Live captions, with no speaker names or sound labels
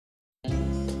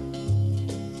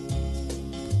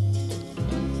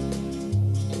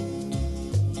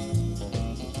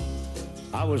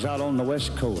I was out on the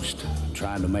West Coast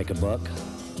trying to make a buck,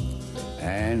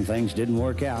 and things didn't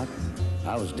work out.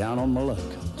 I was down on my luck.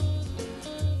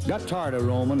 Got tired of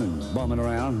roaming and bumming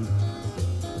around,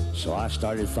 so I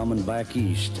started thumbing back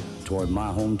east toward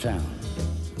my hometown.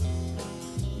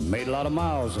 Made a lot of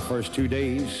miles the first 2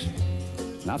 days,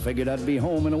 and I figured I'd be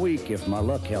home in a week if my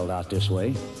luck held out this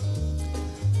way.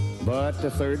 But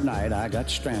the third night, I got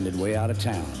stranded way out of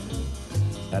town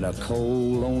at a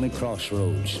cold, lonely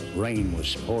crossroads. Rain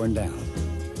was pouring down.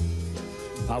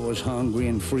 I was hungry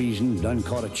and freezing, done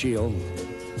caught a chill,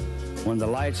 when the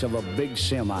lights of a big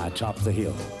semi topped the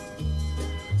hill.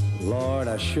 Lord,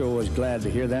 I sure was glad to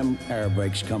hear them air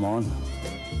brakes come on.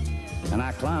 And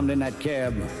I climbed in that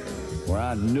cab where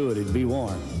I knew it'd be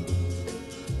warm.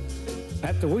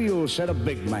 At the wheel sat a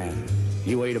big man.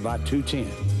 He weighed about 210.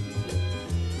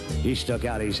 He stuck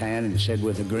out his hand and said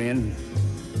with a grin,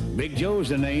 "Big Joe's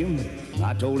the name."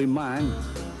 I told him mine,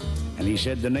 and he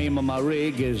said the name of my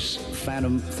rig is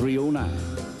Phantom 309.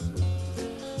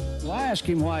 Well, I asked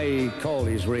him why he called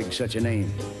his rig such a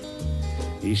name.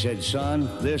 He said, "Son,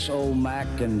 this old Mac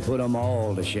can put 'em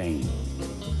all to shame.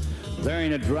 There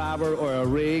ain't a driver or a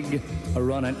rig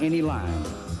a-running any line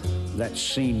that's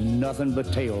seen nothing but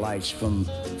taillights from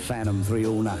Phantom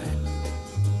 309.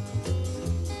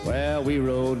 Well, we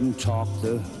rode and talked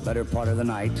the better part of the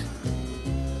night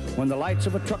when the lights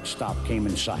of a truck stop came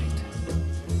in sight.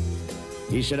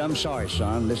 He said, "I'm sorry,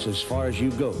 son, this is as far as you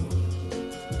go,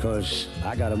 'cause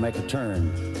I gotta make a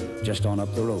turn just on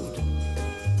up the road."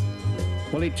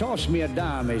 Well, he tossed me a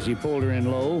dime as he pulled her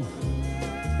in low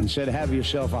and said, "Have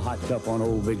yourself a hot cup on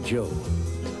old Big Joe."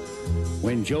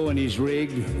 When Joe and his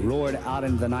rig roared out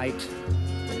into the night,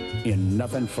 in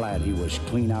nothing flat, he was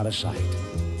clean out of sight.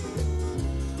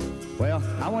 Well,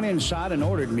 I went inside and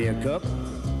ordered me a cup,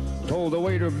 told the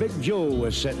waiter Big Joe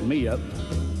was setting me up.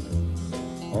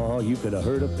 Oh, you could have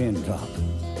heard a pin drop.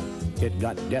 It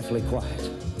got deathly quiet,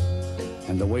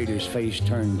 and the waiter's face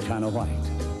turned kind of white.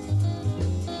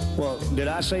 "Well, did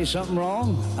I say something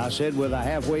wrong?" I said with a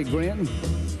halfway grin.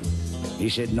 He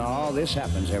said, "No, this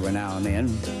happens every now and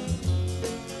then.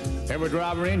 Every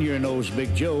driver in here knows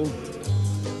Big Joe.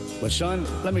 But son,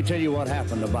 let me tell you what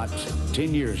happened about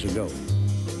 10 years ago.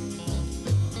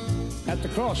 At the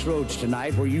crossroads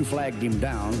tonight where you flagged him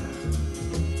down,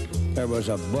 there was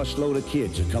a busload of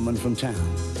kids a-coming from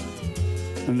town.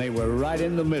 And they were right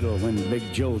in the middle when Big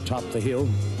Joe topped the hill.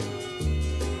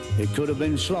 It could have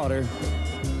been slaughter,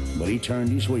 but he turned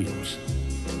his wheels.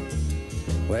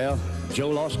 Well, Joe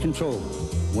lost control,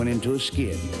 went into a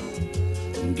skid,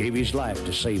 and gave his life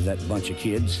to save that bunch of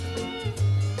kids.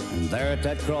 And there at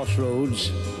that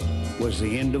crossroads was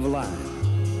the end of a line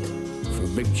for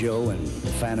Big Joe and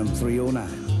Phantom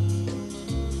 309.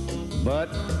 But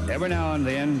every now and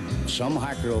then, some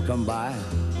hiker will come by,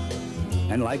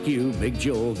 and like you, Big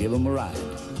Joe will give him a ride.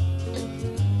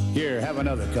 Here, have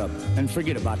another cup, and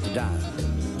forget about the dime.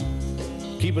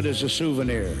 Keep it as a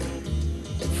souvenir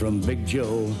from Big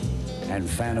Joe and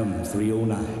Phantom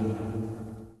 309.